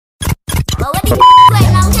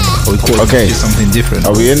We call it something different.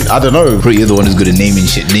 Are we in? I don't know. Pretty, you're the one who's good at naming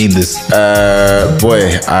shit. Name this.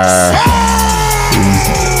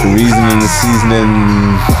 Reasoning,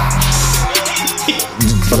 seasoning.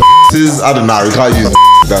 I don't know. We can't use.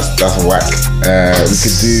 That's whack. We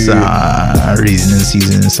could do reasoning,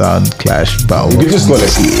 seasoning, sound clash, battle. We could just call it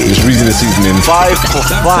just reasoning, seasoning. 5 for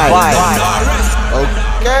 5.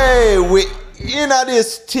 Okay, we're in at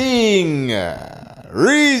this thing.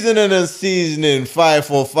 Reasoning and seasoning 5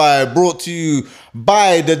 for 5, brought to you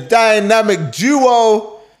by the Dynamic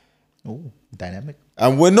Duo. Oh, dynamic.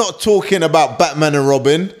 And we're not talking about Batman and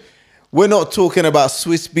Robin. We're not talking about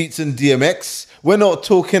Swiss Beats and DMX. We're not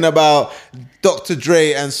talking about Dr.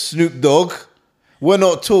 Dre and Snoop Dogg. We're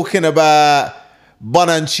not talking about Bun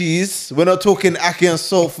and Cheese. We're not talking Aki and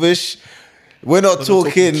Saltfish. We're not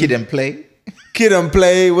talking Kid and Play. Kid and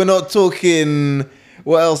Play. We're not talking.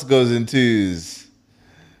 What else goes in twos?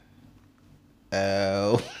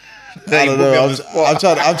 I don't know. I'm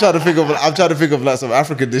trying to think of. I'm trying to think of like some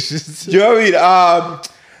African dishes. Do you know what I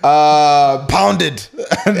mean? Pounded.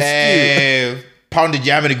 Pounded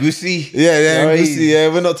jam and a goosey. Yeah, goosey. Yeah,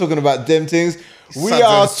 we're not talking about them things. We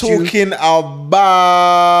are talking about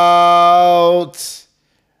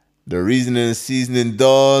the reasoning and seasoning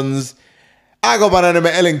dons. I go by the name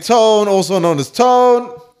of Ellington, also known as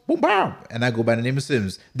Tone. Boom, bam. And I go by the name of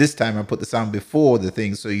Sims. This time I put the sound before the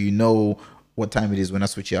thing so you know what time it is when I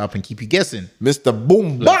switch it up and keep you guessing. Mr.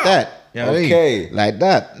 Boom, like that. You know okay, like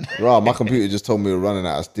that. Right, my computer just told me we're running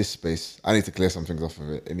out of disk space. I need to clear some things off of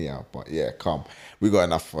it anyhow. But yeah, calm. We got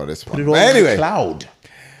enough for this one. Put it all anyway, in the cloud.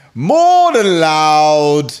 More than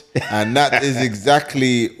loud, and that is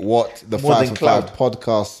exactly what the 5 for 5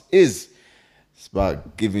 podcast is. It's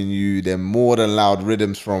about giving you them more than loud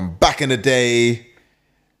rhythms from back in the day.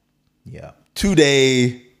 Yeah.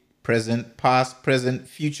 Today. Present, past, present,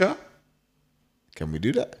 future. Can we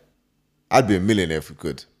do that? I'd be a millionaire if we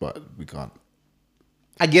could, but we can't.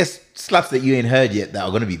 I guess slaps that you ain't heard yet that are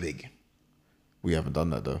going to be big. We haven't done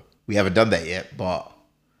that though. We haven't done that yet, but...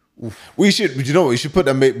 Oof. We should, you know what? We should put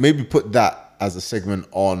that, maybe put that as a segment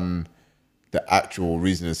on the actual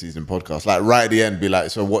Reasoning Season podcast. Like right at the end, be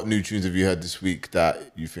like, so what new tunes have you heard this week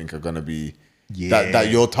that you think are going to be... Yeah. That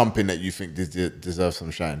you're thumping that you think deserve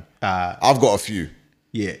some shine? I've got a few.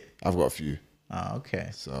 Yeah. I've got a few. Okay.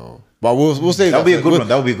 So, but we'll save that. That'll be a good one.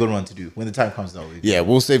 That'll be a good one to do when the time comes. Yeah,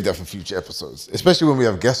 we'll save that for future episodes, especially when we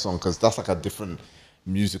have guests on, because that's like a different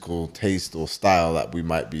musical taste or style that we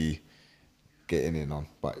might be getting in on.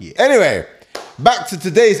 But yeah. Anyway, back to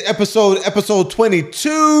today's episode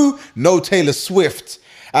 22. No Taylor Swift,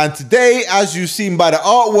 and today, as you've seen by the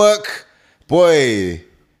artwork, boy,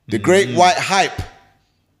 the Great White Hype.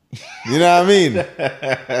 You know what I mean?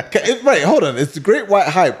 Right, hold on. Is the Great White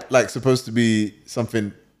Hype like supposed to be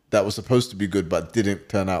something that was supposed to be good but didn't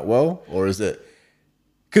turn out well? Or is it?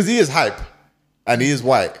 Because he is hype and he is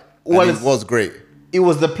white. Well, it was great. It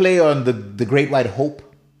was the play on the Great White Hope.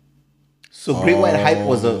 So Great White Hype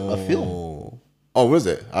was a film. Oh, was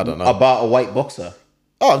it? I don't know. About a white boxer.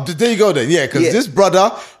 Oh, there you go then. Yeah, because this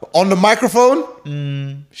brother on the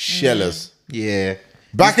microphone, shellers. Yeah.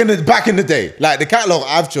 Back in the day, like the catalog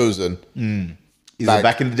I've chosen, is like, a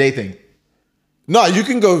back in the day thing. No, you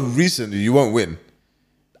can go recently. You won't win.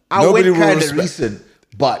 I went kind of recent,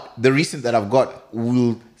 but the recent that I've got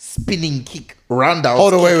will spinning kick roundhouse.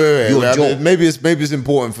 Hold on, wait. Maybe it's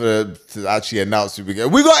important to actually announce who we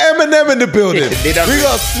get. We got Eminem in the building. We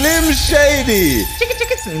got Slim Shady.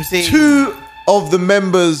 Slim Shady. 2 of the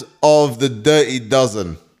members of the Dirty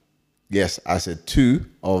Dozen. Yes, I said 2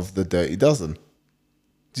 of the Dirty Dozen.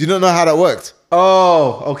 Do you not know how that worked?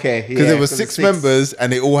 Oh, okay. Because there were 6 members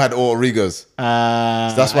and they all had alter egos. So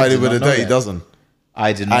that's why they were the Dirty Dozen.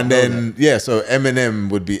 I did not and know then, that. Yeah, so Eminem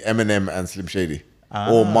would be Eminem and Slim Shady.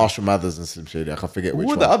 Or Marshall Mathers and Slim Shady. I can't forget which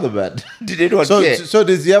one. Who the other band? Did anyone care? So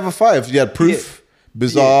did the other 5? You had Proof,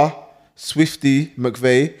 Bizarre, Swifty,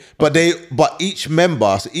 McVeigh. But each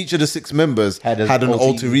member, so each of the 6 members had an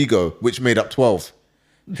alter ego, which made up 12.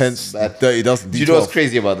 Hence, Dirty Dozen. Do you know what's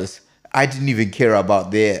crazy about this? I didn't even care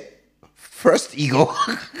about their first ego.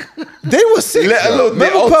 They were sick.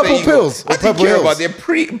 Remember Purple Pills? I didn't care about their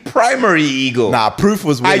primary ego. Nah, Proof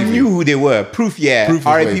was wavy. I knew who they were. Proof, yeah.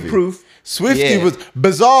 R.I.P. Proof. Swifty was...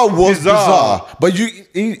 Bizarre was bizarre. But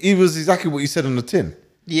he was exactly what you said on the tin.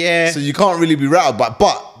 Yeah. So you can't really be rattled.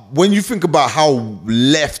 But when you think about how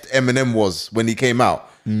left Eminem was when he came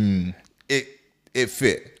out, it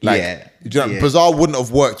fit. Bizarre wouldn't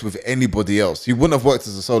have worked with anybody else. He wouldn't have worked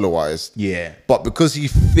as a solo artist. Yeah. But because he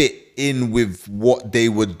fit in with what they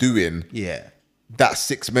were doing, that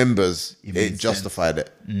 6 members, it justified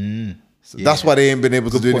it. So that's why they ain't been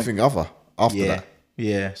able to do anything other after that.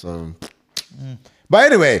 Yeah. So,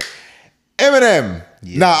 but anyway, Eminem.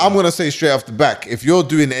 Yeah. Now I'm gonna say straight off the back, if you're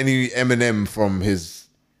doing any Eminem from his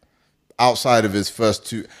outside of his first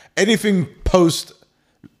two, anything post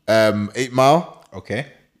 8 Mile, Okay.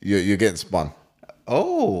 you're getting spun.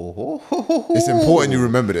 Oh. It's important you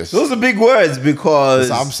remember this. Those are big words because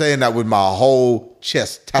So I'm saying that with my whole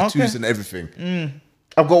chest, tattoos Okay. and everything.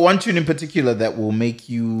 I've got one tune in particular that will make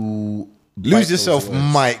you bite Lose those Yourself words.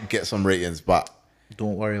 might get some ratings, but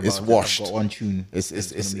Don't worry about it's it. washed. I've got one tune. it's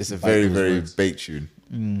that's gonna make a you bite very, those very words. bait tune.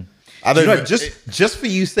 I Do don't you know, even, just for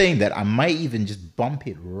you saying that, I might even just bump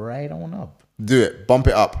it right on up. do it. Bump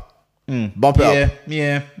it up. Bump it up.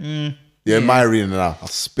 Yeah. Yeah, in my arena now. I'll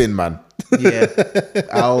spin, man. Yeah.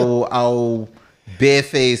 I'll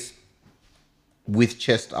bareface with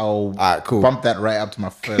chest. I'll Alright, cool. bump that right up to my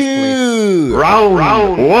first place. Ew.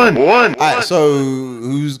 Round one. Alright, so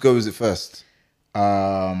whose go is it first?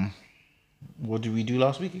 What did we do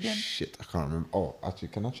last week again? Shit, I can't remember. Oh, actually,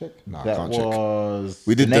 can I check? No, I That can't check. was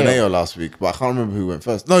We did Deneo. Deneo last week, but I can't remember who went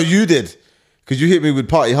first. No, you did. Because you hit me with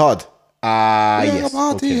Party Hard. Yes.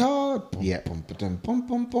 Party Okay. Hard. Yeah.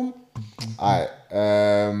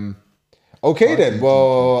 Alright. Okay then.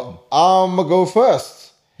 Well, I'm gonna go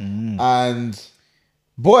first. And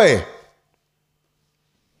boy,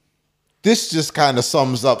 this just kind of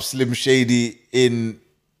sums up Slim Shady in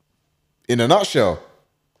a nutshell.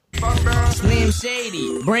 Slim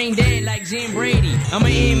Shady, brain dead like Jim Brady. I'm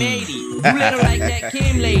an M80, you little like that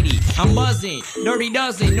Kim lady. I'm buzzing, dirty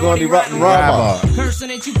dozen, naughty rotten Rama. Cursing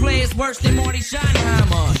that you play is worse than Marty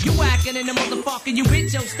Schottenheimer. You whacking in the motherfucker, you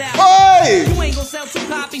bitch your style. Hey! You ain't gonna sell 2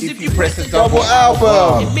 copies if you press press the a Double double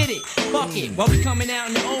album. Admit it, fuck it. While we coming out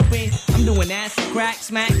in the open, I'm doing acid, crack,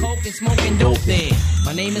 smack, coke, and smoking dope then.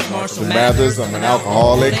 My name is Marshall Mathers, I'm an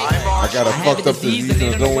alcoholic. I got a have fucked up disease disease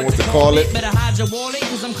and and I don't know what to call it. Better hide your wallet,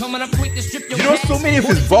 cause I'm coming up quick to strip your You know, so many of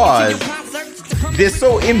his bars, they're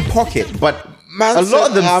so in pocket, but Man a lot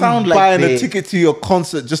of them said, I'm sound like buying they a ticket to your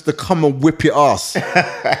concert just to come and whip your ass.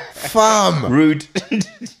 Fam. rude.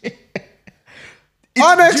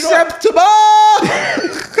 Unacceptable.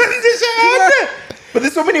 But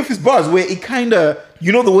there's so many of his bars where it kind of,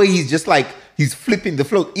 you know, the way he's just like, he's flipping the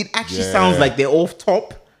flow. It actually sounds like they're off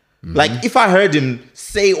top. Like if I heard him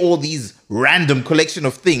say all these random collection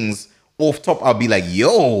of things off top, I'll be like,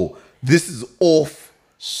 yo, this is off.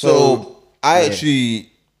 So I actually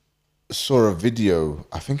saw a video,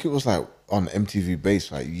 I think it was like on MTV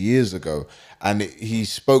Base like years ago, and he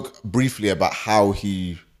spoke briefly about how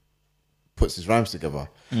he puts his rhymes together.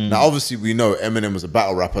 Now, obviously, we know Eminem was a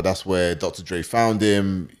battle rapper. That's where Dr. Dre found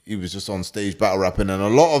him. He was just on stage battle rapping, and a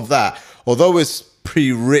lot of that, although it's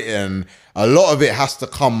pre-written, a lot of it has to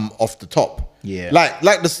come off the top. Yeah. like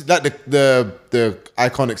the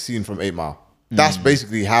iconic scene from 8 Mile. That's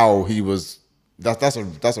basically how he was. That's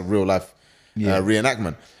a real life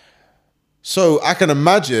reenactment. So I can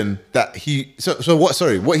imagine that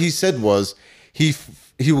what he said was he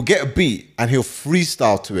will get a beat and he'll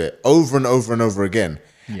freestyle to it over and over and over again.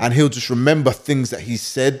 And he'll just remember things that he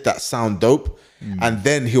said that sound dope, and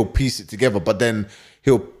then he'll piece it together. But then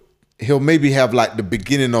he'll maybe have like the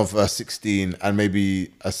beginning of a 16 and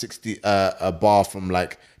maybe a bar from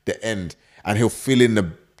like the end, and he'll fill in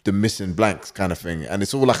the missing blanks kind of thing. And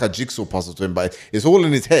it's all like a jigsaw puzzle to him, but it's all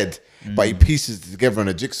in his head, but he pieces it together in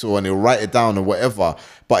a jigsaw and he'll write it down or whatever.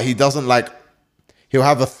 But he doesn't he'll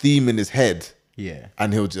have a theme in his head. Yeah.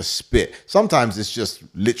 And he'll just spit. Sometimes it's just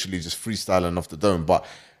literally just freestyling off the dome, but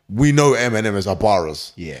we know Eminem is a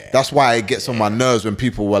barras. Yeah. That's why it gets on my nerves when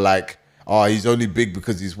people were like, oh, he's only big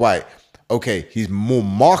because he's white. Okay, he's more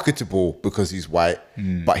marketable because he's white,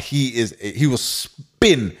 but he will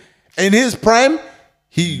spin. In his prime,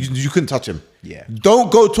 you couldn't touch him. Yeah.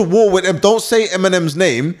 Don't go to war with him. Don't say Eminem's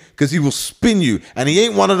name because he will spin you. And he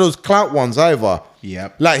ain't one of those clout ones either.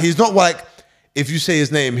 Yep. Like, he's not like, if you say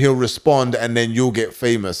his name, he'll respond and then you'll get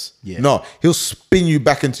famous. Yeah. No, he'll spin you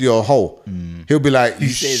back into your hole. He'll be like, you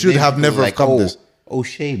say his should name, have people never are have come this. Oh,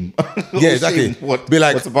 shame. Yeah, exactly. Shame. What, Be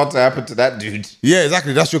like- what's about to happen to that dude? Yeah,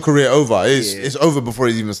 exactly. That's your career over. It's over before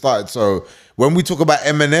he's even started. So when we talk about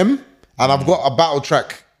Eminem, and I've got a battle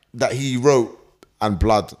track that he wrote and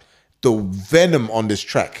Blood, the venom on this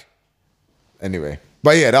track. Anyway,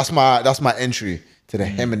 but yeah, that's my entry to the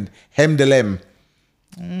Hemdelem.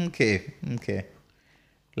 Okay.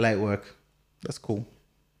 Light work. That's cool.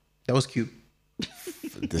 That was cute.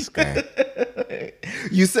 This guy.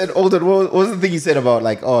 You said, hold on, what was the thing you said about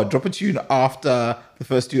like, oh, drop a tune after the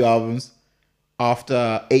first 2 albums,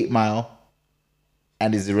 after 8 Mile,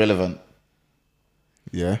 and is irrelevant?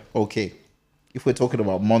 Yeah. Okay. If we're talking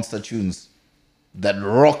about monster tunes that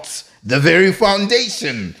rocked the very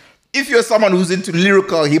foundation if you're someone who's into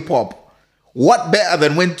lyrical hip hop, what better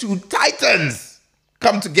than when two titans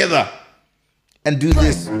come together and do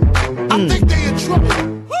this? I think they in trouble.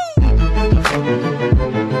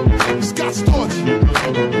 Scott Storch.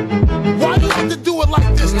 Why you have to do it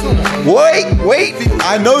like this to him? Wait.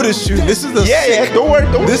 I know this tune. This is the Yeah, don't worry.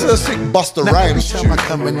 This is a sick Busta Rhymes Every time tune. I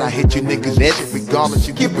come and I hit you niggas, Let's shit, regardless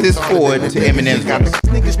you skip get this retarded forward and to niggas Eminem's got verse.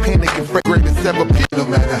 niggas panicking for greatest ever. No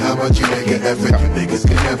matter how much you make an effort, you niggas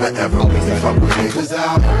can never ever really fuck with me. Cause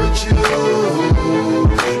I'll hurt you,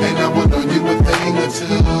 and I will know you a thing or two.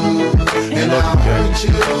 And I'll hurt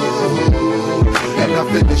you, and I'll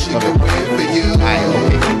finish it can win for you.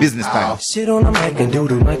 Okay, business time. Sit on a mic and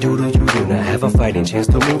doodle my doodle you do not have a fighting chance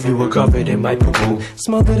to move. You were covered in my poo-poo,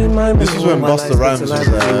 smothered in my This is when Busta Rhymes was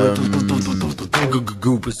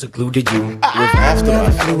Goopers secluded you. with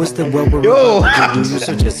Aftermath. Yo, I just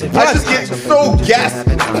get so gassed.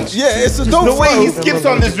 Yeah, it's a dope The way he flow. skips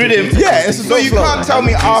on this rhythm. Yeah, it's a So dope you flow. can't tell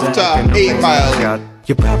me after 8 Mile.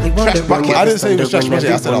 You probably wonder Bucket. when I didn't say it was Trash Bucket,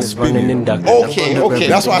 I said I'll spin you. Okay.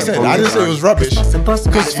 That's what I said. I didn't say it was rubbish.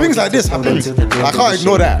 Because things like this happen. I can't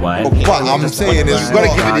ignore that. But I'm saying it's You gotta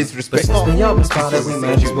give it its respect. And I And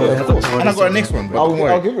got a next one, but don't I'll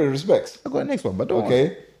worry. give it respect. I got a next one, but don't worry.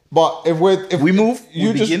 Okay. But if We move,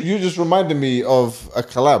 you we just begin. you just reminded me of a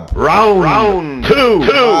collab. Round two.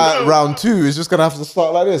 Round two is just gonna have to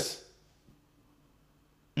start like this.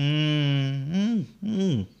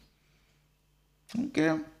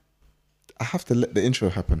 Okay. I have to let the intro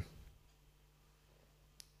happen.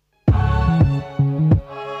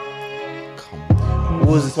 What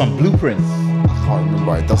was this one? Blueprints. I can't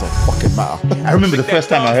remember. It doesn't fucking matter. I remember the first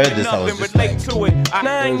time I heard this, I was just like, to it.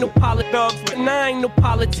 I ain't no dogs, but I ain't no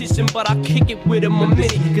politician, but I kick it with them a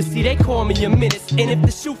minute. Cause see, they call me a menace. And if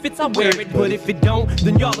the shoe fits, I wear it. But if it don't,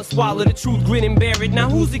 then y'all will swallow the truth, grin and bear it. Now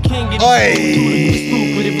who's the king of these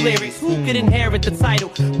lucrative lyrics? Who could inherit the title?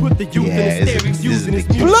 Put the youth Yeah, in this hysterics, is using his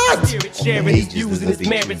big music Blood! spirit, sharing his views and his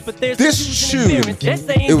merits. But there's This confusion and tune, fearings.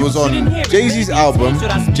 They're saying it was you on shouldn't hear it. Jay-Z's Maybe album. it's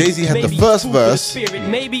hate, should I Jay-Z had the maybe first it's food for the verse. spirit.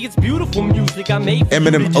 Maybe it's beautiful music I made for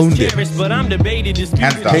Eminem you to just owned it. cherish, but I'm debated, disputed,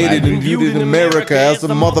 Hands down. Hated and viewed in America as a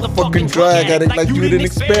motherfucking drug addict, like you didn't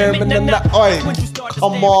experiment and that. Oi,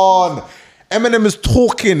 come on. Eminem is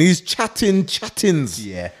talking. He's chattings.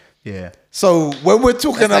 yeah. So when we're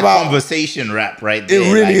talking That's like about conversation rap right there.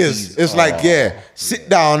 it really like is. he's- It's like, yeah, sit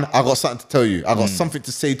down. I got something to tell you. I got something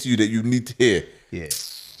to say to you that you need to hear. Yeah.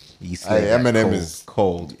 He's Hey, Eminem is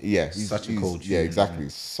cold. Yeah, Such a cold Yeah, tune. exactly.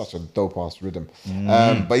 Such a dope ass rhythm.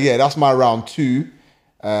 But yeah, that's my round two.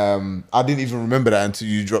 I didn't even remember that until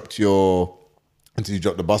you dropped the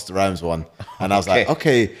Busta Rhymes one, and I was like,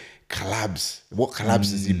 okay, collabs. What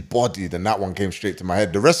collabs is he bodied? And that one came straight to my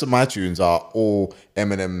head. The rest of my tunes are all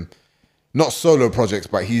Eminem, not solo projects,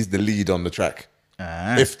 but he's the lead on the track.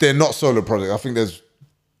 If they're not solo projects, I think there's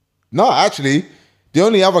actually. The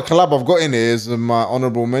only other collab I've got in here is my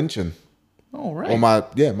honorable mention. All right. Or my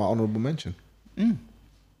honorable mention.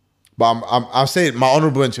 But I'm saying my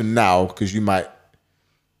honorable mention now because you might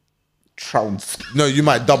Trounce. no, you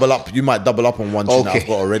might double up. You might double up on one tune that I've Okay.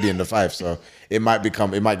 got already in the 5, so it might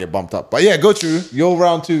get bumped up. But yeah, go through. Your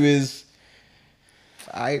round 2 is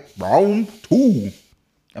Round 2.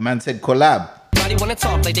 A man said collab. Everybody wanna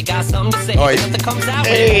talk like they got something to say. Oi. But nothing comes out.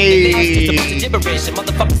 Hey. It's a bunch of gibberish. And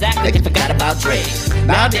motherfuckers act like they forgot about Dre.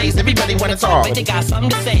 Nowadays, everybody wanna talk like they got something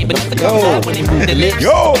to say. But nothing comes out when they move their lips.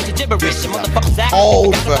 Yo. It's a bunch of gibberish. And motherfuckers act Old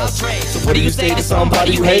like they forgot about verse. Dre. So what do you say to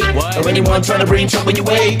somebody you hate? Or anyone trying to bring trouble your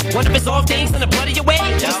way? What if it's all things in the blood of your way?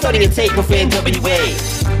 Just study and take with NWA.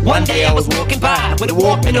 One day I was walking by with a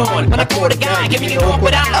Walkman on. When I caught a guy, give me an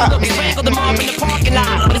awkward eye. Look, strangled him off in the parking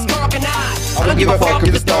lot. But it's dark and I don't give a fuck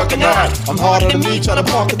if it's dark or not. I'm harder than me, trying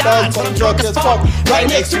to park it down. Tell them drunk as fuck. Right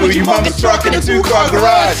next to you, your mama's truck in a 2-car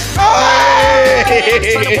garage.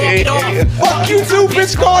 Hey. fuck you too,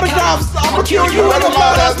 bitch. Autographs. I'ma kill you with a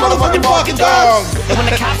loud ass motherfucking barking dog. And when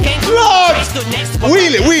the cops came, Lord. they stood next to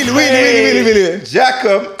Wheel it. Jack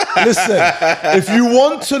 'em. Listen, if you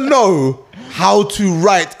want to know how to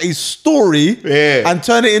write a story and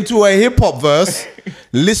turn it into a hip hop verse,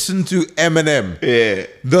 listen to Eminem. Yeah.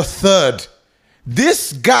 The Third.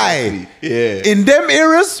 This guy, Yeah. in them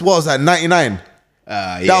eras, what was that, 99?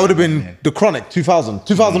 Yeah, That would have been man. The Chronic,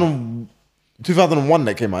 2001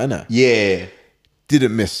 that came out, innit? Yeah.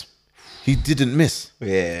 Didn't miss. He didn't miss.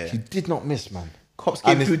 Yeah. He did not miss, man. Cops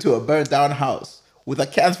came And through to a burnt down house with a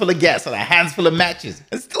can full of gas and a handful of matches.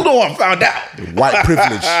 And still no one found out. White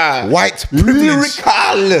privilege. White privilege.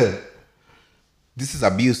 Lyrical. This is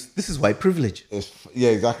abuse. This is white privilege. Yeah,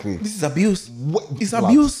 exactly. This is abuse. What- It's blood.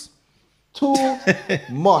 abuse. Too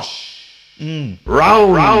much.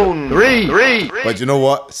 Round three. But you know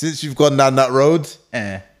what? Since you've gone down that road,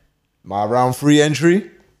 my round 3 entry.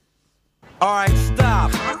 All right,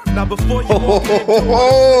 stop. Now before you walk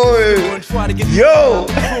and try to get Yo!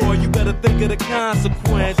 you better think of the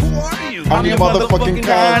consequence. Who are you? I'm your motherfucking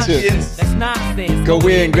conscience. That's nonsense. Go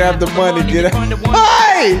in, grab the money, get it.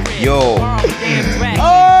 Hey! Yo!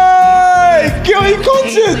 Hey! Kill your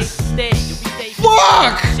conscience!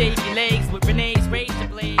 Fuck!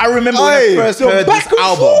 I remember when I first heard this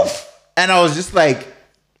album, and I was just like,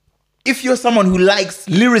 if you're someone who likes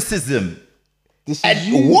lyricism,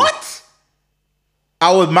 what?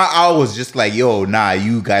 I was just like, yo, nah,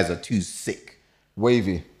 you guys are too sick.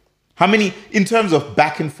 Wavy. How many, in terms of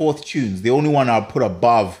back and forth tunes, the only one I'll put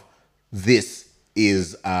above this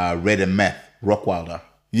is Red and Meth, Rockwilder.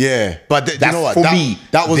 Yeah, but you That's know what? for me.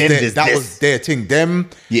 That was Then their, there's was their thing. Them,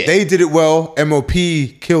 Yeah. they did it well. MOP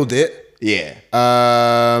killed it. Yeah.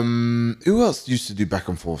 Who else used to do back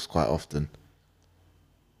and forths quite often?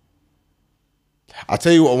 I'll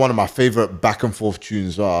tell you what one of my favorite back and forth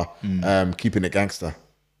tunes are. Keeping It Gangster.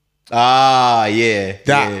 Ah, yeah.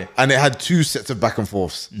 That yeah. and it had 2 sets of back and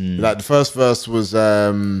forths. Like the first verse was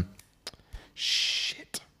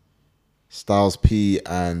Styles P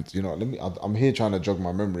and you know, I'm here trying to jog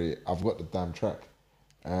my memory. I've got the damn track.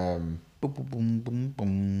 Boom, boom, boom, boom,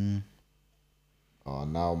 boom. Oh,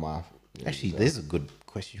 now my Actually, there's a good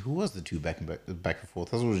question. Who was the two back and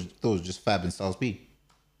forth? Those was just Fab and Styles P.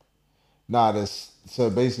 Nah, so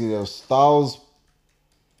basically there was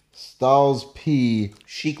Styles P.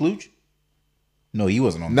 Sheik Luch? No, he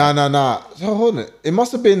wasn't on. Nah. So hold on. It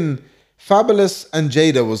must have been Fabulous and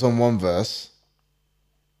Jada was on one verse.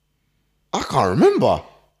 I can't remember.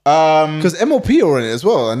 Because MOP were in it as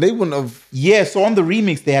well, and they wouldn't have. Yeah, so on the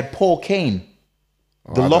remix they had Paul Kane,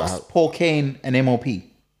 the Locks, Paul Kane, and MOP.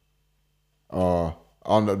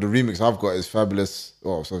 On the remix I've got is Fabulous.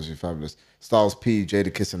 Oh, it's obviously Fabulous. Styles P,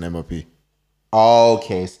 Jada Kiss, and MOP. Oh,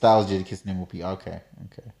 okay, Styles, Jada Kiss, and MOP. Okay.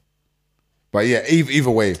 But yeah,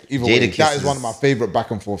 either way, Jada that Kiss is one of my favorite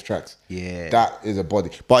back and forth tracks. Yeah, that is a body.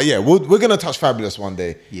 But yeah, we're gonna touch Fabulous one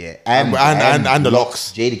day. Yeah, and the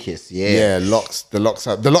Locks. Jada Kiss. Yeah, Locks. The Locks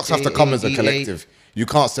have to come as a collective. You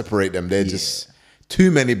can't separate them. They're just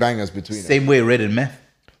too many bangers between them. Same way, Red and Meth.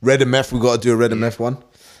 Red and Meth. We got to do a Red and Meth one.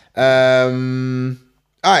 All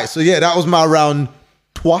right, so yeah, that was my round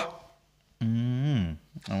 3.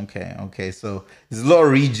 Okay. So there's a lot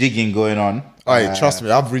of rejigging going on. All right, trust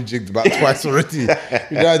me, I've rejigged about twice already.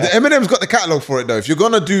 The Eminem's got the catalog for it though. If you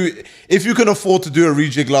can afford to do a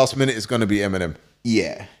rejig last minute, it's gonna be Eminem.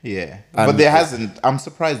 Yeah. But there hasn't. I'm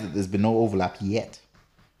surprised that there's been no overlap yet.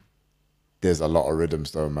 There's a lot of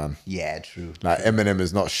rhythms though, man. Yeah, true. Like Eminem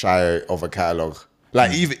is not shy of a catalog.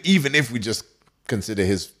 Like even if we just consider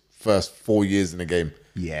his first 4 years in the game,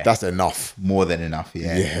 that's enough. More than enough.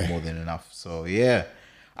 Yeah, more than enough. So yeah.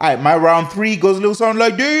 All right, my round 3 goes a little something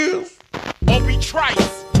like this. Obi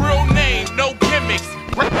Trice, real name, no gimmicks.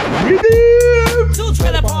 Rhythm. 2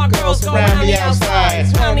 trailer park girls go round the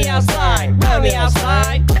outside, round the outside, round the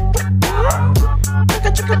outside.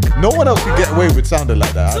 No one else could get away with sounding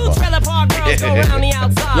like that. 2 trailer park girls go round the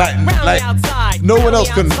outside, round the outside. No one else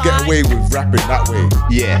can get away with rapping that way.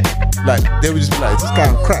 Yeah. Like they would just be like, "Is this guy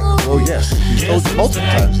on crack?" Well, yes, he's told you multiple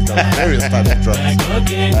times. He's done various types of drugs.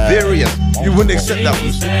 You wouldn't accept that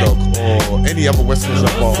from Snoop Dogg or any other West Coast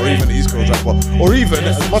rapper or even the East Coast rapper, or even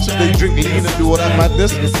as much as they drink lean and do all that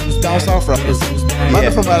madness, down south rappers,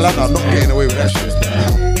 man from Atlanta are not getting away with that shit.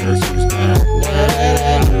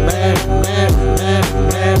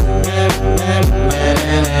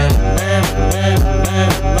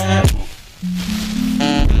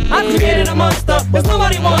 I created a monster, cause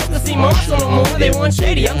nobody wants to see monster no more. They want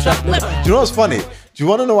shady, I'm chopped liver. Do you know what's funny? Do you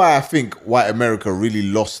want to know why I think white America really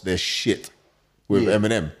lost their shit with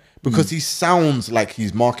Eminem? Because he sounds like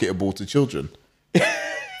he's marketable to children.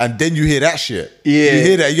 And then you hear that shit. Yeah. You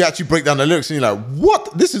hear that, you actually break down the lyrics and you're like,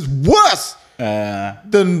 what? This is worse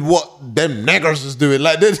than what them niggers is doing.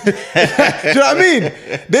 Like, do you know what I mean?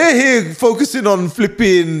 They're here focusing on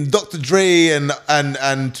flipping Dr. Dre and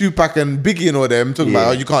Tupac and Biggie and all them, talking about,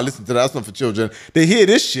 oh, you can't listen to that, that's not for children. They hear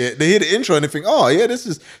this shit, they hear the intro and they think, oh yeah,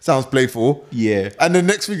 sounds playful. Yeah. And the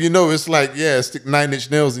next thing you know, it's like, yeah, stick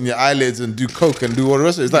 9-inch nails in your eyelids and do coke and do all the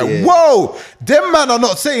rest of it. It's like, whoa, them man are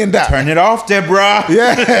not saying that. Turn it off, Deborah.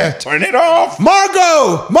 Yeah. Turn it off.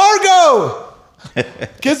 Margot!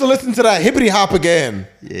 Kids will listen to that hippity hop again.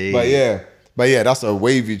 But yeah, that's a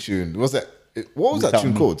wavy tune. What was that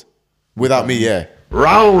tune called? Without Me, yeah.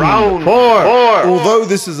 Round 4. Although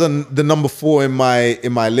this is the number 4 in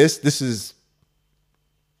my list, this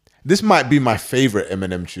might be my favorite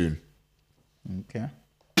Eminem tune. Okay.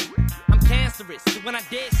 I'm rhinoceros. So when I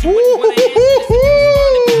did, she wouldn't want to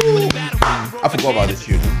answer. I forgot about this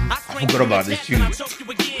tune. I forgot about this tune.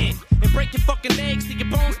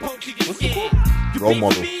 Role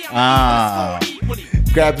model. Ah.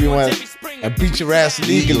 Grab you one and beat your ass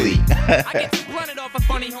legally.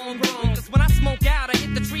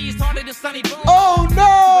 Oh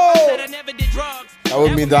no! That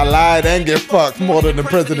would mean I lied and get fucked more than the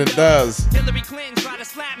president does. Hillary Clinton tried to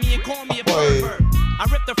slap me and call me a pervert. I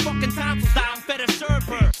ripped her fucking tonsils out and fed her serve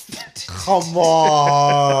her. Come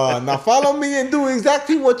on. Now follow me and do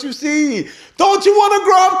exactly what you see. Don't you want to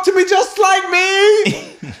grow up to be just like me?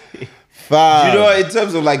 Fam. You know, in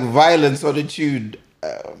terms of like violence on the tune,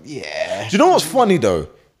 yeah. Do you know what's funny though?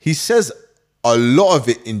 He says a lot of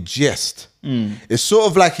it in jest. It's sort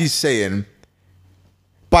of like he's saying,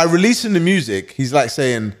 by releasing the music, he's like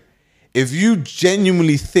saying, if you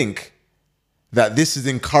genuinely think that this is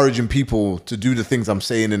encouraging people to do the things I'm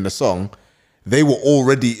saying in the song, they were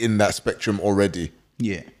already in that spectrum already.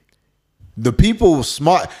 Yeah. The people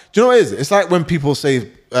smart. Do you know what it is? It's like when people say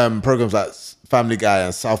programs like Family Guy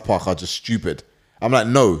and South Park are just stupid. I'm like,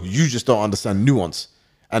 no, you just don't understand nuance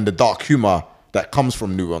and the dark humor that comes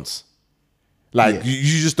from nuance. Like,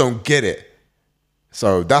 you just don't get it.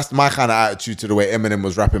 So that's my kind of attitude to the way Eminem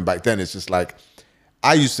was rapping back then. It's just like,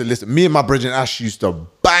 I used to listen. Me and my brother Ash used to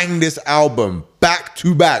bang this album back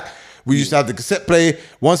to back. We used to have the cassette play.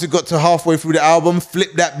 Once it got to halfway through the album,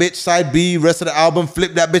 flip that bitch, side B, rest of the album,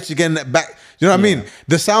 flip that bitch again, back. You know what I mean?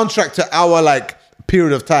 The soundtrack to our like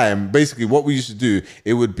period of time, basically what we used to do,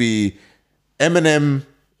 it would be Eminem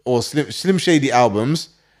or Slim Shady albums,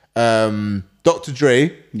 Dr.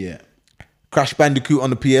 Dre, Crash Bandicoot on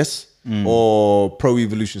the PS, or Pro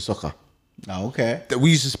Evolution Soccer. Oh, okay. That we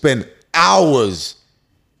used to spend hours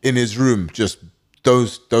in his room, just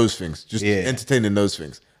those things, just entertaining those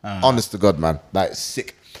things. Honest to God, man, like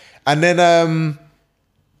sick. And then,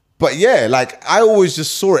 but yeah, like I always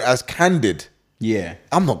just saw it as candid. Yeah.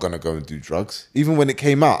 I'm not gonna go and do drugs. Even when it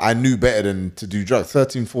came out, I knew better than to do drugs.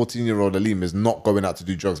 13, 14-year-old Aleem is not going out to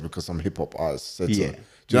do drugs because some hip hop artist said so. Do you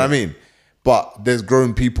know what I mean? But there's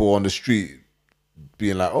grown people on the street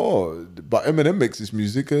being like, oh, but Eminem makes this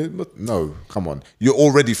music. No, come on. You're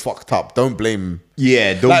already fucked up. Don't blame.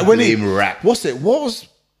 Yeah, don't like blame rap. What's it? What was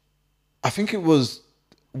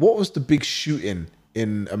the big shooting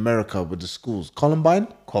in America with the schools? Columbine,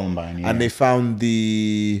 yeah. And they found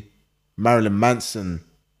the Marilyn Manson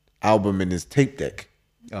album in his tape deck.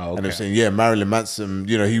 Oh, okay. And they're saying, yeah, Marilyn Manson,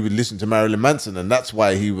 you know, he would listen to Marilyn Manson and that's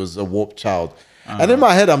why he was a warped child. And in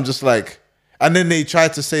my head, I'm just like, and then they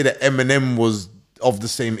tried to say that Eminem was of the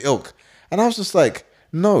same ilk. And I was just like,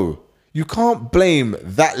 no, you can't blame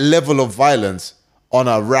that level of violence on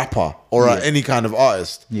a rapper or any kind of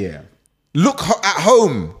artist. Yeah. Look at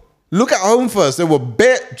home. Look at home first. They were do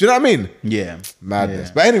you know what I mean? Yeah. Madness.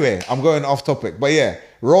 Yeah. But anyway, I'm going off topic. But yeah,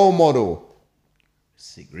 role model.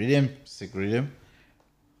 Sick rhythm.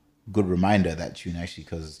 Good reminder, that tune, actually,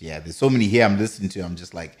 because there's so many here I'm listening to. I'm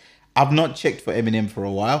just like, I've not checked for Eminem for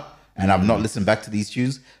a while, and I've not listened back to these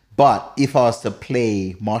tunes. But if I was to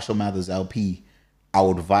play Marshall Mathers LP, I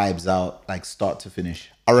would vibes out like start to finish.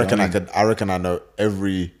 I reckon I know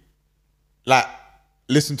every, like,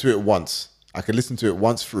 listen to it once. I could listen to it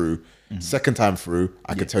once through. Second time through,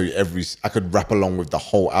 I could tell you I could rap along with the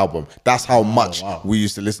whole album. That's how much we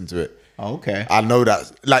used to listen to it. Oh, okay. I know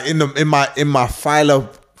that. Like in my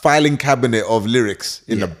filing cabinet of lyrics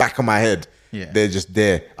in the back of my head, they're just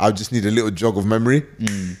there. I just need a little jog of memory.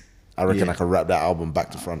 I reckon I could rap that album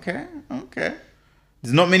back to front. Okay.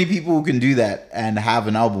 There's not many people who can do that and have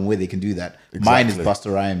an album where they can do that. Exactly. Mine is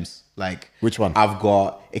Busta Rhymes. Like, which one? I've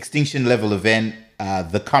got Extinction Level Event,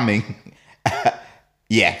 The Coming.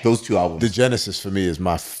 Those two albums. The Genesis for me is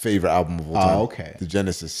my favorite album of all time. Oh, okay. The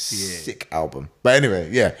Genesis, sick album. But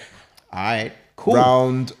anyway, all right, cool.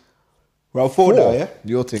 Round 4 now, yeah?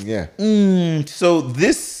 Your thing, So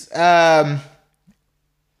this,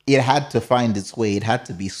 it had to find its way. It had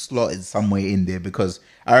to be slotted somewhere in there because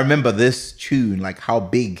I remember this tune, like how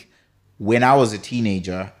big when I was a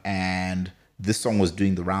teenager and this song was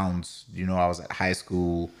doing the rounds. You know, I was at high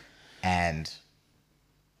school and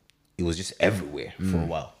it was just everywhere for a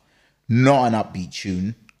while. Not an upbeat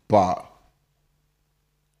tune, but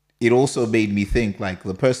it also made me think, like,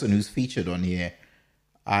 the person who's featured on here,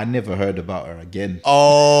 I never heard about her again.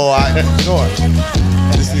 Oh,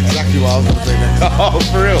 this is exactly what I was going to say next. Oh,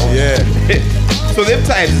 for real? Yeah. So them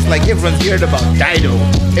times, it's like everyone's heard about Dido.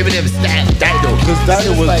 Eminem style Dido. Because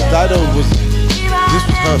Dido was, this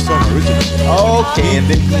was her song originally. Okay, and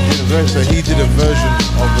then he did a version. So he did a version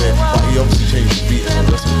of it, but he obviously changed the beat and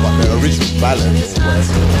the rest of it. But the original ballad.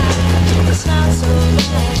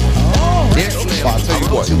 But I'll tell you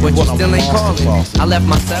what, But you still ain't calling. I left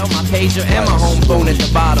my cell, my pager, and my home phone at the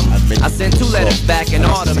bottom. I sent 2 letters back in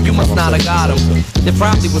autumn. You must not have got them. There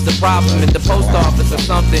probably was a problem at the post office or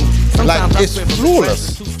something. Sometimes Like, it's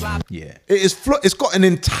flawless. yeah. It is. It's got an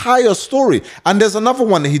entire story, and there's another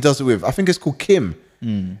one that he does it with. I think it's called Kim.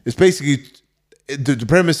 It's basically the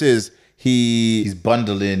premise is he's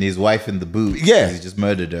bundling his wife in the boot. Yeah, he just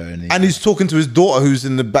murdered her, and he's talking to his daughter who's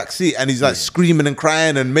in the back seat, and he's like screaming and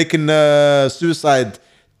crying and making a suicide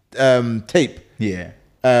tape. Yeah.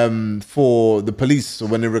 For the police, so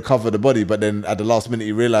when they recover the body, but then at the last minute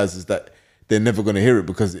he realizes that they're never going to hear it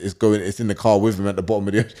because it's in the car with him at the bottom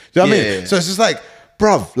of the ocean. Do you know what I mean? So it's just like,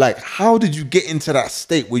 bruv, like, how did you get into that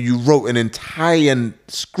state where you wrote an entire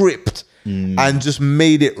script and just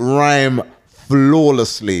made it rhyme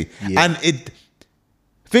flawlessly? And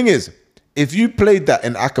thing is, if you played that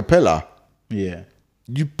in a cappella,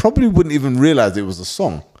 you probably wouldn't even realize it was a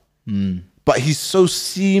song. But he's so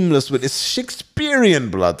seamless with it's Shakespearean,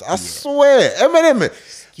 blood. I swear, Eminem.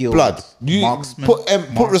 Blood, you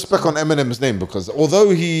put respect on Eminem's name, because although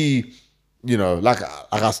he, you know, like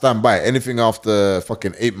I stand by it, anything after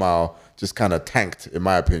fucking 8 Mile just kind of tanked, in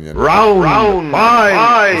my opinion. Round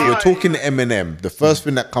 5. If you're talking Eminem, the first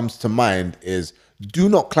thing that comes to mind is do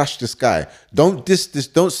not clash this guy. Don't diss this.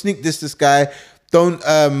 Don't sneak this guy. Don't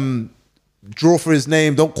draw for his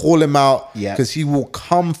name. Don't call him out. Yeah, because he will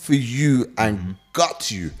come for you and gut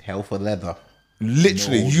you. Hell for leather.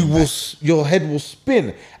 Literally, your head will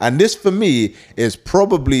spin. And this for me is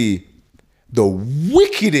probably the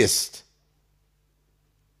wickedest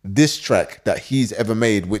diss track that he's ever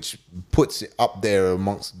made, which puts it up there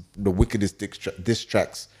amongst the wickedest diss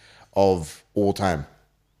tracks of all time.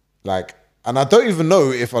 Like, and I don't even know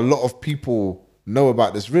if a lot of people know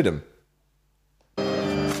about this rhythm.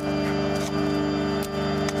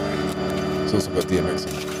 It's also got DMX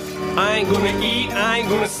in it. I ain't gonna eat, I ain't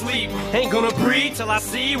gonna sleep, ain't gonna breathe till I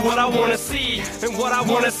see what I wanna see. And what I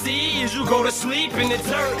wanna see is you go to sleep in the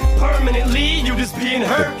dirt permanently, you just being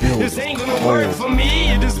hurt. This ain't gonna work for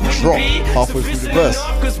me, it just wouldn't be sufficient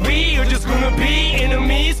enough, cause we are just gonna be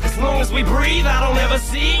enemies. As long as we breathe, I don't ever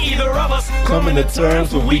see either of us coming to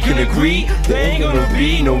terms where we can agree. There ain't gonna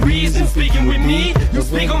be no reason speaking with me. You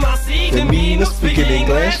speak on my seed and me, no speaking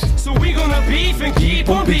English. So we gonna beef and keep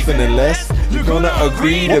on beefing unless you're gonna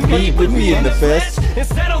agree to meet with me in the fest.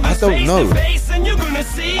 I don't know.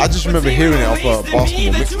 I just remember hearing it off a basketball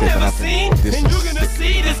mixtape, and I think this is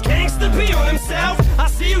sick.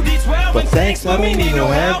 But thanks, I don't need no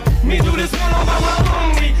help. Me do this one on my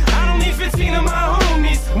lonely. I don't need 15 of my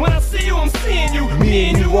homies. When I see you, I'm seeing you. Me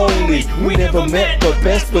and you only. We never met, but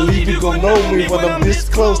best believe you gon' know me when I'm this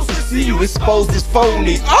close to see you exposed as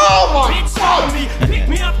phony. Oh my God! Pick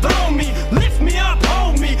me up, throw me, lift me up,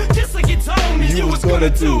 hold me, just like you told me you was gonna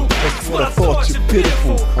do. That's what I thought. You're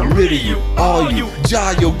pitiful. I'm rid of you. All you.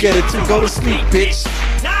 Ja, you'll get it to go to sleep, bitch.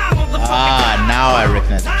 Now I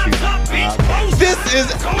recognize the tune. This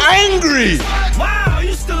is angry. Wow,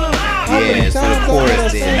 you still alive? Yeah, so the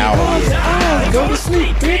chorus there now. Go to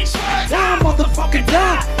sleep, bitch. Die, motherfucker,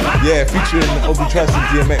 die. Yeah, featuring Obi Trice and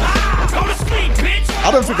DMX. Go to sleep, bitch.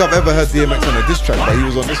 I don't think I've ever heard DMX on a diss track, but he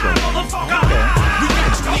was on this one.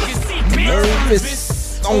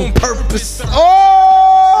 Nervous on purpose.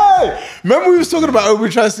 Oh! Remember we was talking about Obi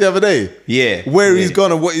Trice the other day? Yeah. Where he's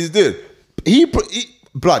gone and what he's doing.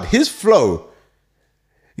 Blood, his flow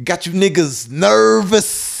got you niggas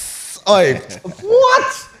nervous. Oi,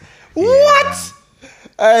 what? Yeah. What?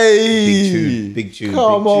 Hey, big tune.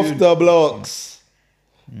 Come big off tune. the blocks.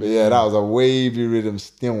 But yeah, that was a wavy rhythm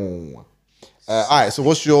still. All right, so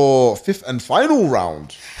what's your fifth and final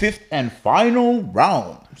round? Fifth and final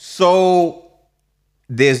round. So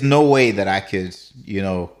there's no way that I could,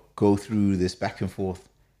 go through this back and forth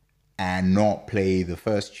and not play the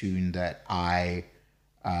first tune that I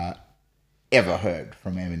ever heard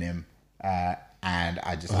from Eminem. And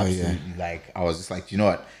I just absolutely I was just like, you know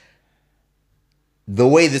what? The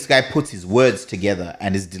way this guy puts his words together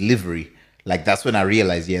and his delivery, that's when I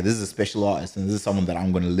realized, this is a special artist and this is someone that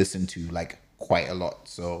I'm going to listen to quite a lot.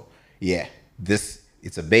 So yeah,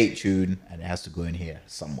 it's a bait tune and it has to go in here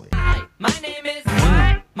somewhere. My name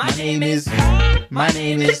is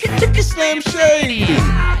Slim Shady.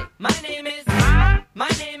 My name is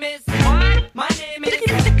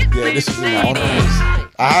Yeah, this is in my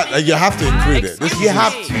honors. You have to include it. You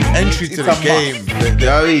have to. Entry to the game. Can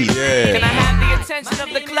I have the attention of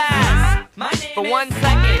the class for 1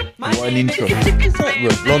 second? One intro.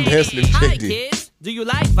 With blonde hair, Slim Shady. Do you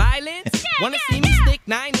like violence? Wanna see me stick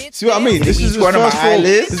 9 inch? See what I mean? This is one of my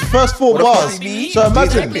eyelids. his first four bars. So imagine.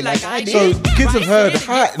 Exactly like I So did. kids have heard.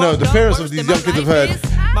 Hi, no, the parents of these young kids have heard.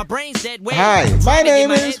 My brain's dead weight. Hi, my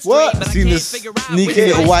name is what? Seen this sneaky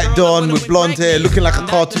little white Don with blonde hair, looking like a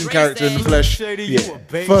cartoon character in the flesh. Yeah.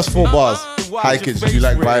 First 4 bars. Hi kids, do you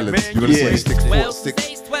like violence? You wanna see me stick nails.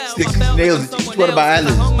 Each one of my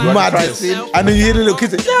eyelids. madness? And then you hear the little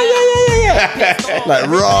kids say, yeah. Like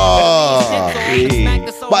raw.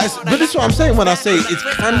 But this is what I'm saying when I say it's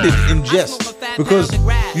candid in jest. Because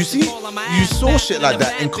you saw shit like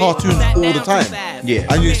that in cartoons all the time. Yeah.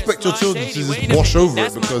 And you expect your children to just wash over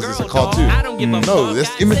it because it's a cartoon. No,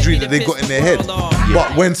 that's imagery that they got in their head.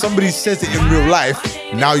 But when somebody says it in real life,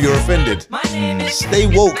 now you're offended. Stay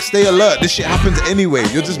woke, stay alert. This shit happens anyway.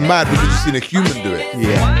 You're just mad because you've seen a human do it.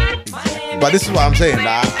 Yeah. But this is what I'm saying.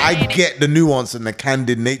 I get the nuance and the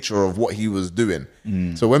candid nature of what he was doing.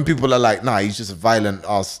 So when people are like, nah, he's just a violent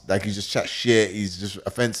ass, like he just chat shit, he's just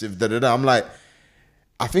offensive, da-da-da. I'm like,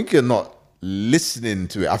 I think you're not listening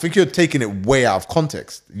to it. I think you're taking it way out of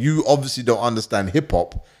context. You obviously don't understand hip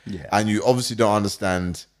hop, and you obviously don't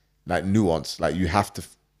understand like nuance. Like you have to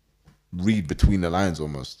read between the lines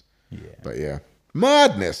almost. Yeah. But yeah,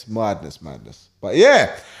 madness. But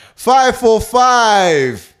yeah,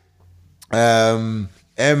 545.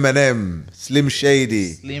 Eminem, Slim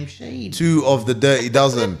Shady, 2 of the Dirty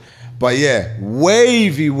Dozen. But yeah,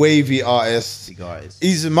 wavy artist.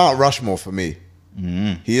 He's a Mount Rushmore for me.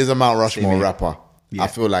 He is a Mount Rushmore rapper. I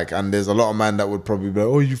feel like, and there's a lot of men that would probably be like,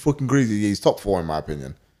 oh, you fucking crazy. Yeah, he's top 4 in my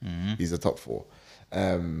opinion. He's a top 4.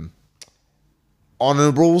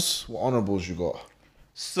 Honorables? What honorables you got?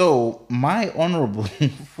 So my honorable,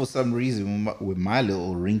 for some reason, with my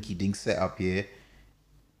little rinky-dink setup here,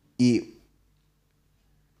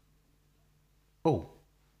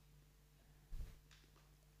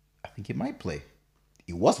 I think it might play.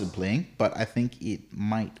 It wasn't playing, but I think it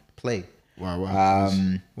might play. Wow.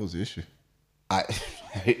 What was the issue? I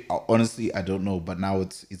honestly I don't know, but now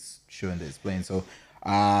it's showing that it's playing. So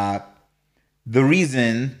the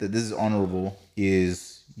reason that this is honorable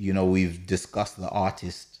is, you know, we've discussed the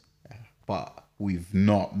artist, but we've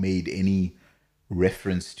not made any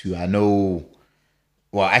reference to, I know,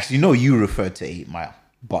 well, actually, no, you referred to 8 Mile,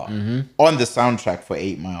 but on the soundtrack for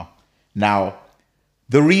 8 Mile. Now,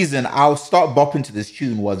 the reason I'll start bopping to this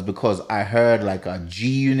tune was because I heard like a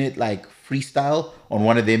G-Unit like freestyle on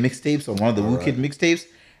one of their mixtapes, on one of the Wu Kid mixtapes,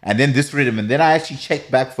 and then this rhythm, and then I actually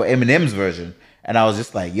checked back for Eminem's version, and I was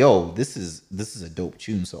just like, yo, this is a dope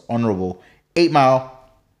tune. So honorable, 8 Mile.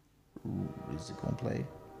 Is it gonna play?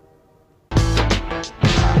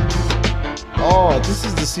 Oh, this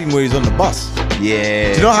is the scene where he's on the bus.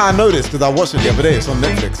 Yeah. Do you know how I know this? Because I watched it the other day. It's on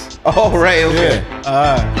Netflix. Oh, right. Okay.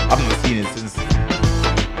 Yeah. I've not seen it since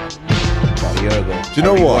about a year ago. Do you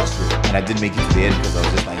know what? It, and I didn't make it to the end because I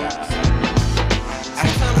was just like,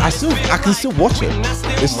 I can still watch it.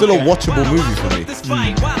 It's still a watchable movie for me.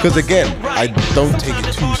 Because again, I don't take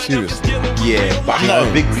it too seriously. Yeah, but I'm not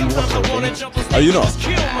a big rewatcher. Are you not?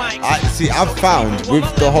 I've found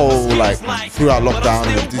with the whole like throughout lockdown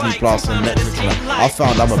with Disney Plus and Netflix and that, I've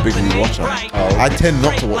found I'm a big rewatcher. I tend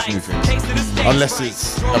not to watch new things unless it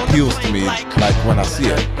appeals to me, like when I see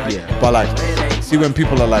it. Yeah. But like, see when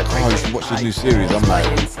people are like, oh, you should watch this new series, I'm like,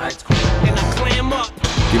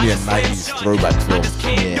 give me a 90s throwback film.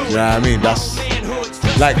 Yeah. You know what I mean? That's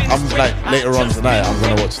like, I'm like, later on tonight, I'm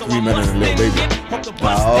gonna watch 3 Men and a Little Baby.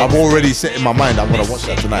 I've already set in my mind I'm gonna watch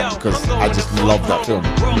that tonight because I just love that film.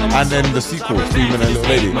 And then the sequel, 3 Men and a Little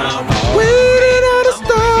Lady. Waiting on a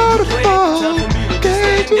star to fall,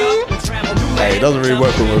 can't you? Hey, it doesn't really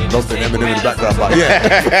work when we're dumping Eminem in the background, but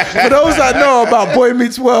yeah. For those that know about Boy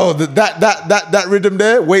Meets World, that rhythm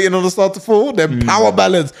there, waiting on the star to fall, them power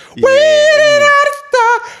ballads. Waiting on a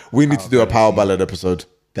star. We need to do a power ballad episode.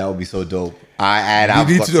 That would be so dope. We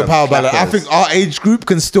need to do a power ballad. I think our age group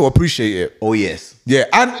can still appreciate it. Oh yes. Yeah,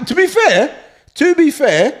 and to be fair,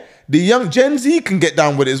 the young Gen Z can get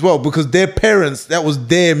down with it as well because their parents, that was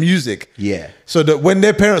their music. Yeah. So that when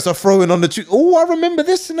their parents are throwing on the tune, oh, I remember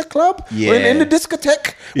this in the club, yeah, in the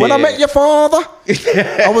discotheque when I met your father.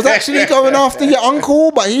 I was actually going after your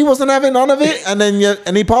uncle, but he wasn't having none of it, and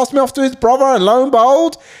he passed me off to his brother, and lo and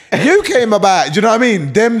behold, you came about. Do you know what I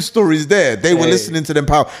mean? Them stories there, they were listening to them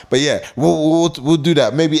power. But yeah, we'll do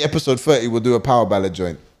that. Maybe episode 30, we'll do a power ballad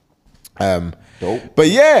joint. Dope. But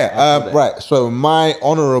yeah, right. So my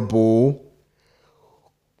honorable,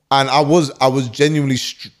 and I was genuinely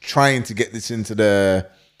trying to get this into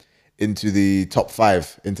the top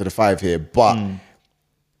 5, into the 5 here, but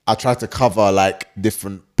I tried to cover like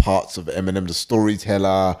different parts of Eminem, the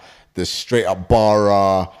storyteller, the straight up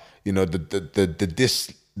barra, you know, the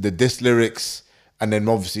diss lyrics, and then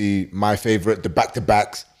obviously my favorite, the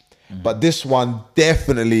back-to-backs. But this one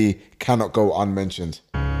definitely cannot go unmentioned.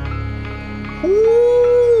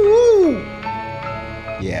 Ooh.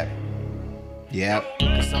 Yeah. Yeah.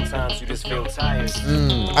 Cause sometimes you just feel tired.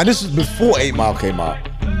 And this was before 8 Mile came out.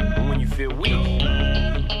 And when you feel weak, you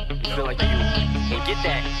feel like you can get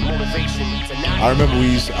that motivation to not. I remember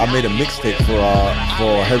I made a mixtape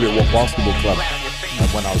for Heavyweight Walk Basketball Club. And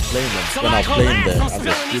when I was playing them, when I was playing there as a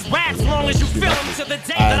student,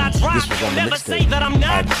 and this was on the mixtape,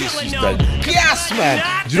 and this is the gas, man.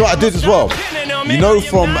 Do you know what I did as well? You know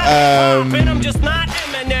from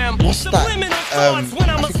what's that? I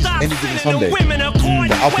think it's Any Given Sunday.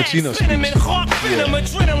 The Al Pacino speech. Yeah.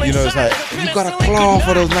 You know, it's like, you got a claw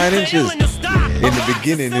for those 9 inches. In the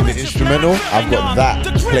beginning, in the instrumental, I've got that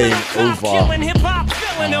playing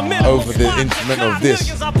over the instrumental of this,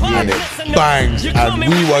 and it bangs, and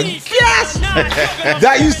we were gas.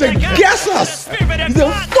 That used to gas us. You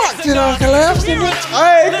know, fuck, you know, collapse in it.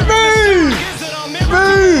 Hey,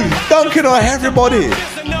 move, dunking on everybody.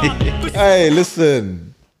 Hey,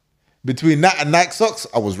 listen. Between that and Nike socks,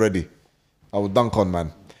 I was ready. I would dunk on,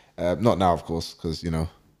 man. Not now, of course, because, you know,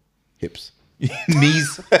 hips.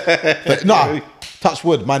 Knees. But, no, touch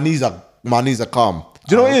wood. My knees are calm.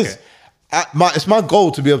 Do you know what it is? It's my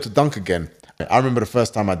goal to be able to dunk again. I remember the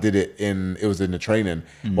first time I did it it was in the training.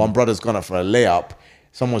 One brother's gone up for a layup.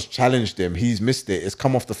 Someone's challenged him. He's missed it. It's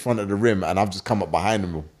come off the front of the rim, and I've just come up behind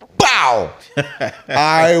him. Bow!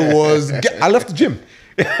 I left the gym.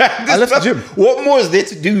 I left the gym. What more is there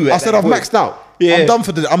to do? I said I've maxed out. Yeah.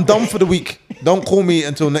 I'm done for the week. Don't call me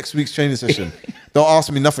until next week's training session. Don't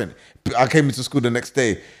ask me nothing. I came into school the next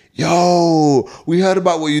day. Yo, we heard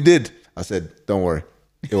about what you did. I said, don't worry.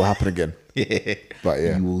 It will happen again. Yeah. But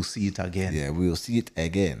yeah. You will see it again. Yeah, we will see it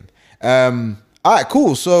again. All right,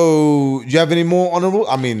 cool. So, do you have any more honorable?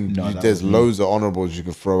 I mean, there's loads of honorables you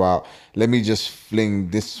can throw out. Let me just fling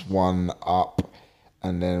this one up,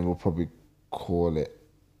 and then we'll probably call it.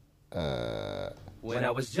 When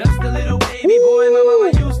I was just a little baby boy, my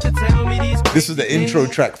mama used to tell me these. This is the intro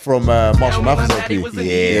track from Marshall Mathers LP.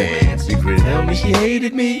 Yeah, big really. Tell me she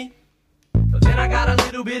hated me. But then I got a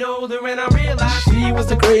little bit older and I realized she was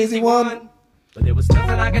the crazy one. But there was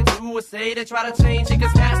nothing I could do or say to try to change it,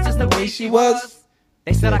 cause that's just the way she was.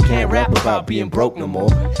 They said I can't rap about being broke no more.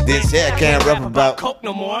 They said I can't rap about coke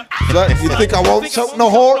no more. You think I won't choke no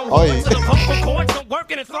whore? Oh, yeah.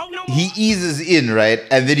 He eases in, right?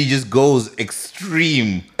 And then he just goes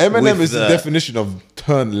extreme. Eminem is the definition of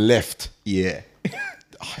turn left. Yeah.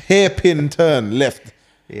 Hairpin turn left.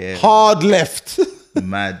 Yeah. Hard left.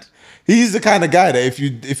 Mad. He's the kind of guy that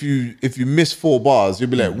if you miss 4 bars, you'll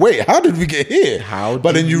be like, wait, how did we get here?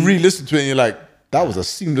 But then you re-listen to it and you're like, that was a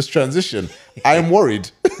seamless transition. I am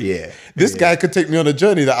worried. Yeah. This guy could take me on a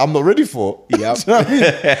journey that I'm not ready for. Yep. Do you know what I mean?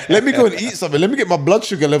 Let me go and eat something. Let me get my blood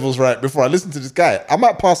sugar levels right before I listen to this guy. I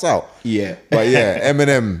might pass out. Yeah. But yeah,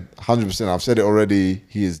 Eminem, 100%. I've said it already.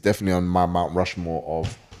 He is definitely on my Mount Rushmore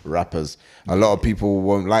of rappers. A lot of people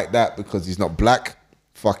won't like that because he's not black.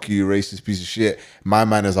 Fuck you, racist piece of shit. My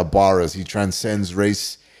man is a barras. He transcends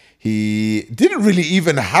race. He didn't really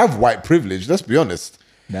even have white privilege, let's be honest.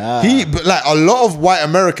 Nah. But like a lot of white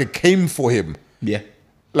America came for him. Yeah.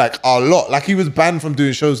 Like a lot. Like he was banned from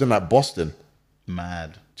doing shows in like Boston.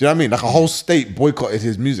 Mad. Do you know what I mean? Like a whole state boycotted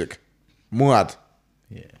his music. Muad.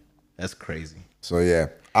 Yeah. That's crazy. So yeah,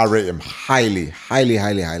 I rate him highly.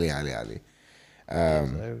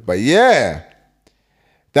 But yeah,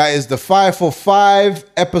 that is the 5 for 5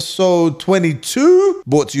 episode 22,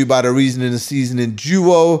 brought to you by the Reasoning and Seasoning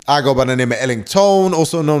duo. I go by the name of Elling Tone,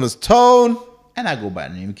 also known as Tone. And I go by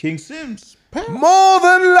the name of King Sims. More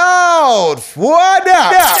than loud. What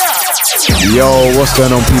up? Yo, what's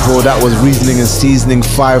going on, people? That was Reasoning and Seasoning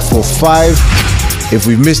 5 for 5. If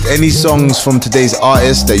we've missed any songs from today's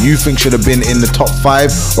artists that you think should have been in the top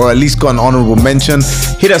 5 or at least got an honorable mention,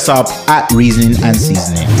 hit us up at Reasoning and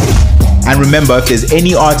Seasoning. And remember, if there's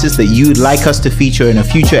any artist that you'd like us to feature in a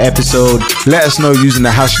future episode, let us know using the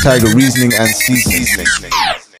hashtag Reasoning and Seasoning.